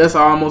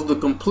almost the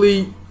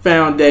complete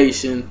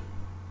foundation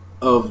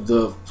of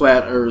the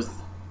flat earth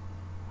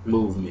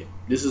movement.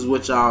 This is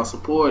what y'all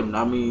supporting.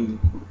 I mean,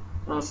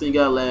 I don't see you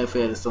gotta laugh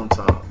at it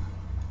sometimes.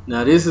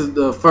 Now this is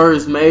the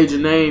first major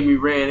name we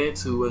ran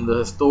into in the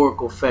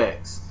historical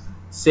facts.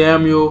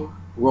 Samuel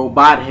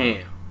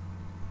Robotham.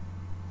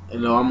 You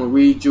know, I'm gonna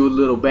read you a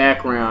little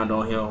background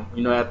on him.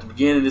 You know, at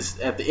the end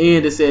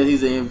it says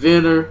he's an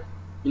inventor.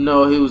 You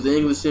know, he was the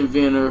English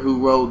inventor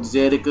who wrote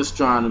Zedic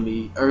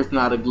Astronomy, Earth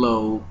Not a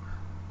Globe,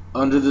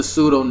 under the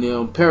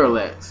pseudonym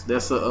Parallax.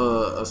 That's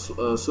a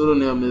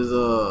pseudonym is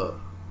a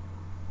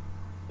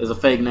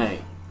fake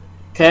name.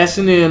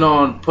 Cashing in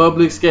on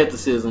public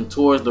skepticism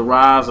towards the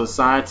rise of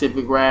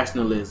scientific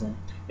rationalism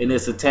and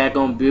its attack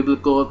on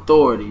biblical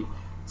authority,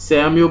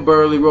 Samuel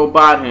Burley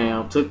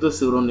Robotham took the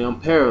pseudonym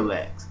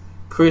Parallax,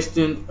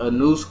 christened a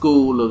new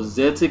school of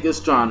Zedic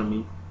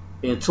astronomy,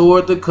 and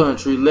toured the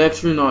country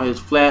lecturing on his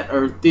flat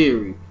earth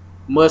theory,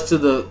 much to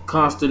the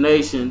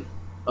consternation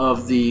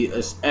of the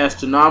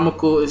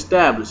astronomical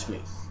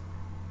establishment,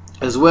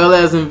 as well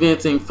as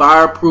inventing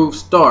fireproof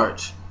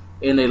starch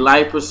in a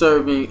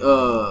light-preserving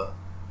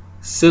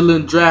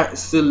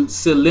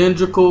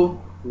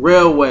cylindrical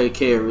railway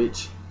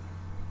carriage.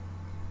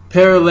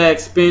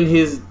 Parallax spent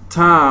his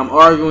time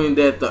arguing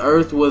that the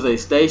earth was a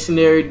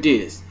stationary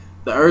disk.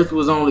 The earth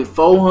was only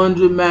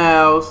 400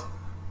 miles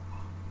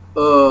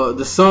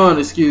the sun,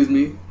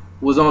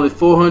 was only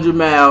 400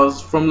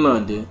 miles from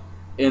London,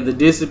 and the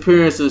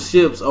disappearance of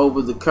ships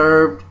over the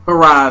curved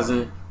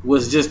horizon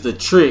was just a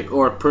trick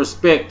or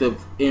perspective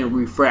in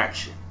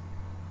refraction.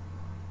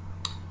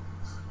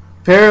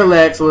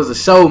 Parallax was a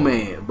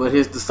showman, but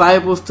his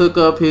disciples took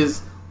up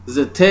his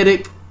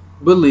zetetic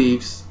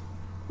beliefs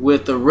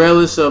with the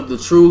relish of the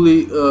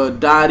truly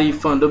deity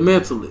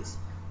fundamentalists.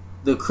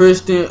 The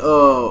Christian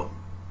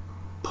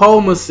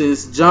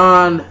polemicist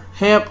John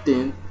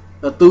Hampton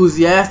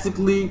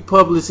enthusiastically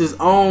published his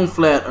own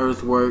flat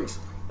earth works,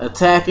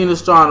 attacking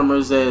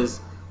astronomers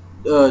as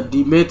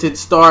demented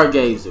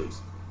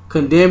stargazers,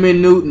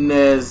 condemning Newton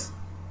as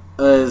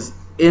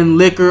in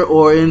liquor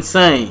or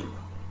insane,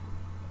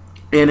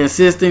 and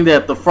insisting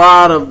that the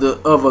fraud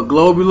of a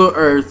globular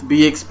earth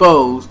be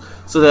exposed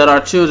so that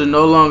our children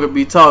no longer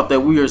be taught that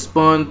we are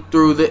spun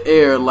through the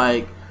air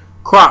like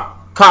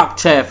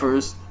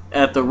cockchaffers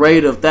at the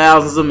rate of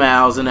thousands of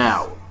miles an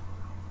hour.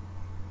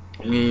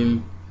 I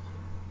mean,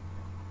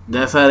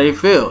 that's how they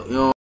feel, you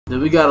know. Then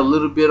we got a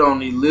little bit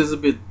on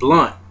Elizabeth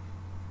Blunt.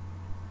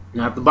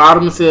 Now at the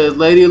bottom it says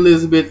Lady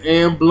Elizabeth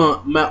Ann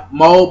Blunt,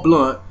 Maud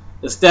Blunt,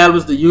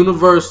 established the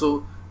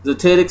Universal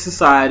Zetetic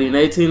Society in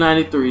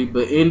 1893,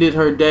 but ended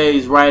her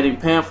days writing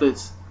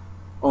pamphlets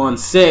on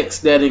sex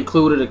that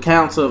included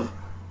accounts of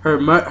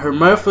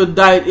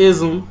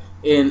hermaphroditism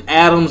and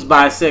Adam's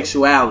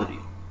bisexuality.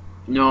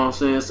 You know what I'm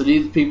saying? So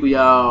these people,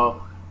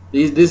 y'all,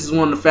 this is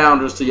one of the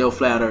founders to your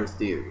flat earth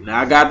theory. Now,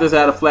 I got this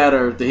out of Flat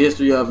Earth, the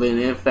history of an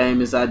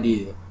infamous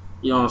idea.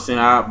 You know what I'm saying?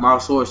 My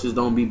sources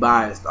don't be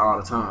biased all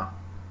the time.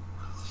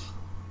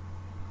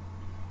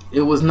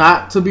 It was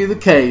not to be the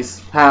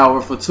case,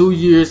 however, for 2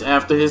 years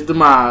after his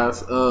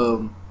demise,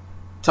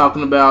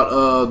 talking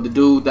about the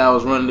dude that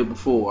was running it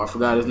before, I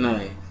forgot his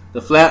name.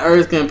 The Flat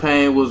Earth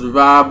campaign was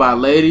revived by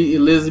Lady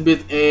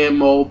Elizabeth Ann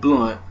Moe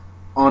Blunt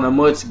on a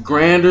much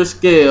grander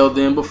scale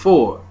than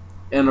before.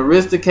 An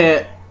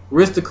aristocrat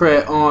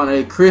on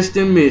a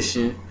Christian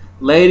mission,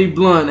 Lady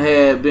Blunt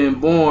had been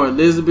born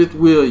Elizabeth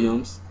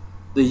Williams,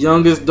 the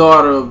youngest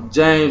daughter of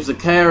James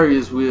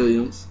Zacharias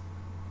Williams,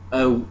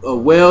 a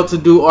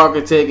well-to-do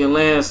architect and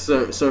land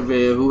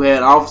surveyor who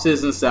had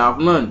offices in South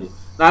London.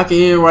 Now I can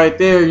hear right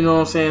there, you know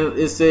what I'm saying,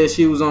 it says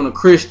she was on a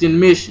Christian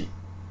mission.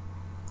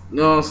 You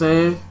know what I'm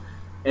saying?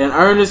 An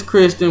earnest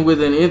Christian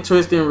with an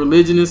interest in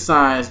religion and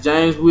science,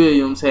 James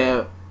Williams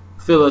had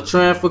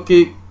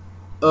philanthropic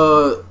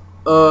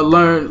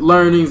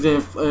learnings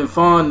and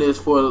fondness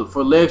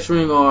for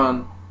lecturing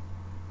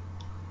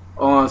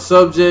on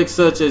subjects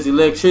such as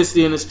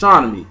electricity and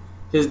astronomy.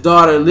 His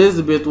daughter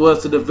Elizabeth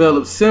was to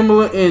develop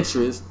similar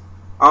interests,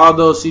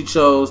 although she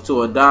chose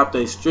to adopt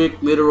a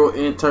strict literal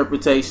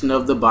interpretation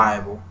of the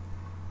Bible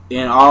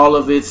in all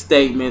of its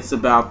statements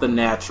about the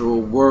natural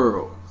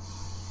world.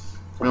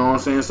 You know what I'm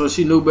saying? So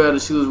she knew better.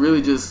 She was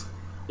really just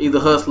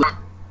either hustling.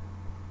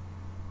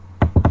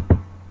 I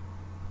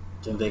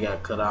think they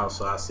got cut out,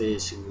 so I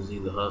said she was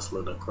either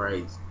hustling or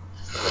crazy.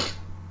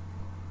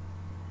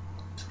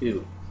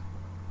 Excuse me.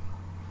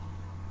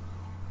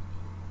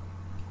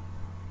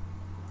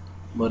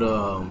 But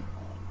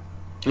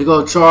here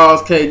go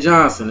Charles K.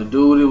 Johnson, the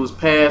dude it was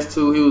passed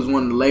to. He was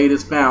one of the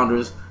latest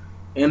founders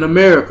in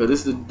America.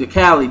 This is the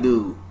Cali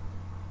dude.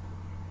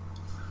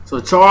 So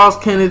Charles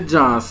Kenneth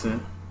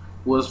Johnson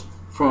was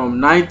from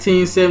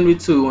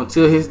 1972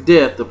 until his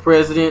death the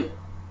president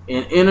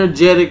and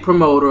energetic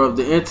promoter of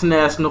the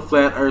International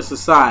Flat Earth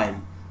Society,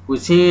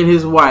 which he and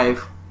his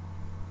wife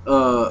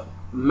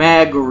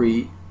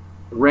Marguerite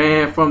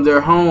ran from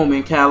their home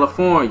in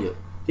California.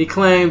 He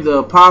claimed the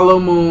Apollo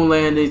moon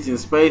landings and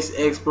space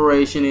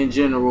exploration in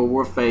general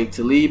were fake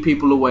to lead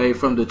people away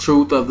from the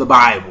truth of the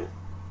Bible,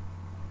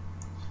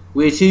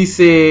 which he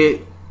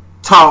said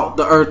taught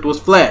the earth was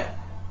flat.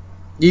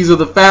 These are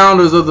the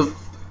founders of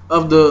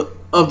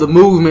the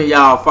movement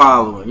y'all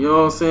following. You know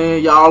what I'm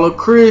saying? Y'all are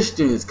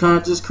Christians,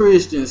 conscious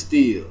Christians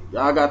still.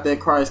 Y'all got that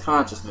Christ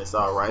consciousness,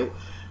 all right.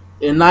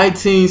 In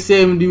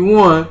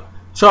 1971,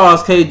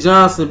 Charles K.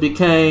 Johnson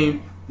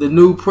became the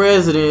new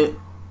president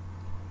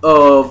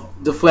of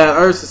the Flat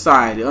Earth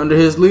Society. Under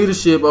his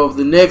leadership, over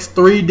the next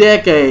 3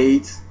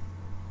 decades,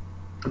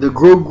 the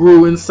group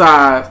grew in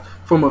size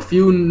from a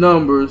few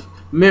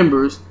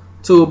members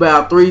to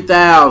about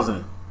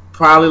 3,000,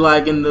 probably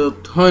like in the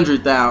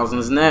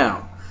 100,000s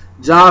now.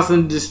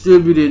 Johnson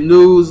distributed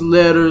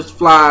newsletters,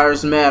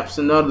 flyers, maps,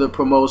 and other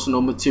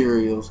promotional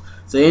materials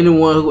to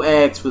anyone who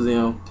asked for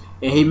them,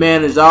 and he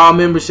managed all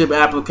membership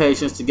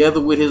applications together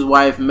with his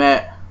wife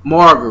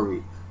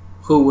Marguerite,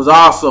 who was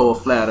also a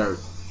flat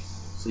earther.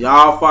 So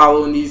y'all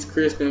following these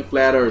Christian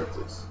flat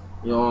earthers.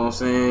 You know what I'm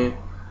saying?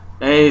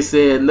 They ain't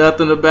said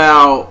nothing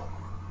about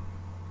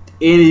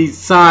any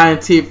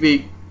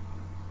scientific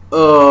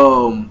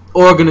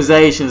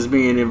organizations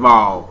being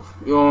involved.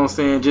 You know what I'm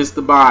saying? Just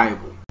the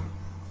Bible.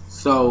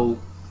 So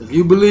if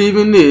you believe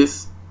in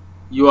this,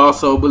 you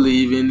also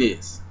believe in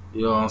this.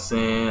 You know what I'm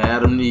saying?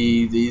 Adam and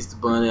Eve, the Easter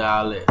Bunny,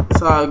 all that.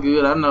 It's all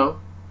good, I know.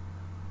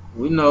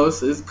 We know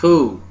it's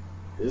cool.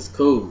 It's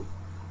cool.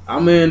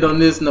 I'm gonna end on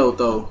this note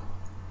though.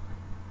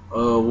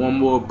 One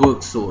more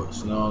book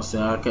source. You know what I'm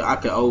saying? I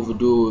can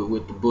overdo it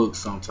with the book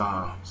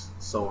sometimes,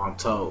 so I'm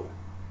told.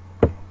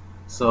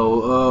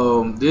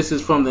 So this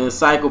is from the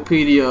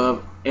Encyclopedia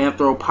of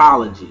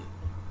Anthropology.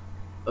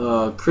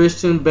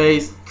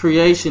 Christian-based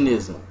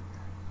creationism.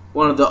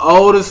 One of the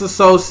oldest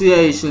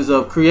associations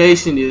of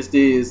creationists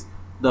is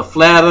the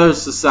Flat Earth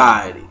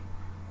Society.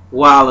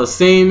 While a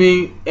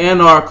seeming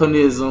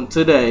anachronism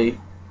today,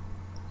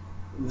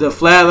 the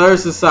Flat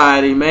Earth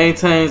Society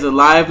maintains a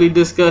lively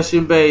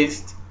discussion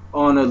based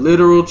on a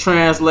literal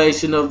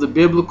translation of the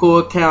biblical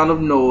account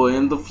of Noah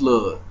and the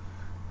flood.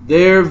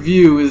 Their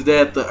view is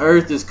that the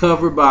earth is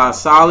covered by a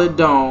solid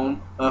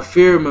dome, a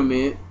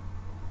firmament,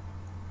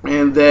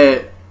 and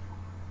that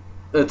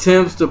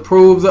attempts to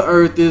prove the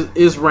earth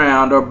is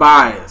round are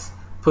biased,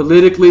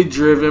 politically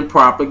driven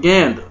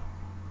propaganda.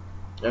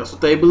 That's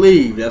what they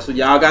believe. That's what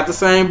y'all got the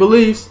same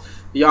beliefs.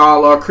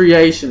 Y'all are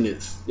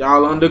creationists.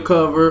 Y'all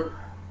undercover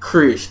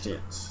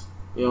Christians.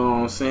 You know what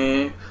I'm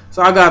saying?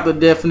 So I got the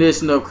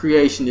definition of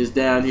creationist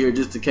down here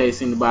just in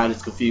case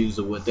anybody's confused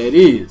of what that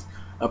is.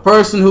 A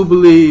person who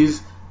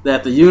believes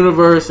that the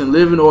universe and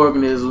living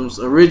organisms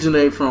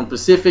originate from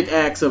specific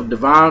acts of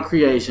divine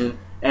creation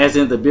as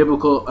in the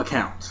biblical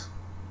account.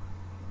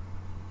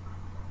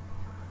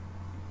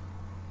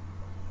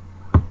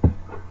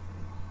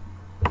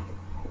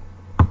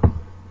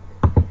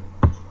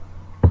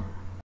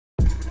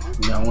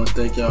 I want to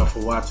thank y'all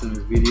for watching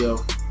this video.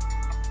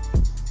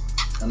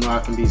 I know I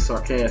can be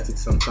sarcastic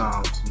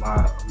sometimes.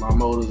 My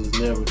motive is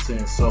never to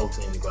insult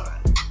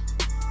anybody.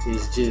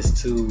 It's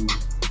just to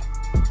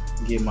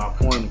get my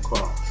point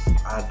across.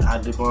 I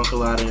debunk a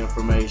lot of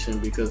information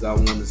because I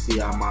want to see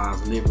our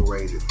minds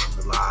liberated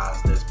from the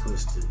lies that's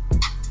pushed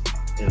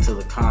into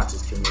the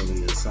conscious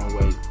community in some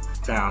way,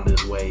 found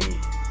its way in. You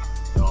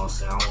know what I'm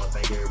saying? I want to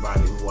thank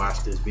everybody who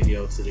watched this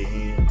video to the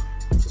end.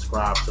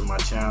 Subscribe to my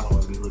channel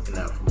and be looking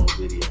out for more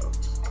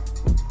videos.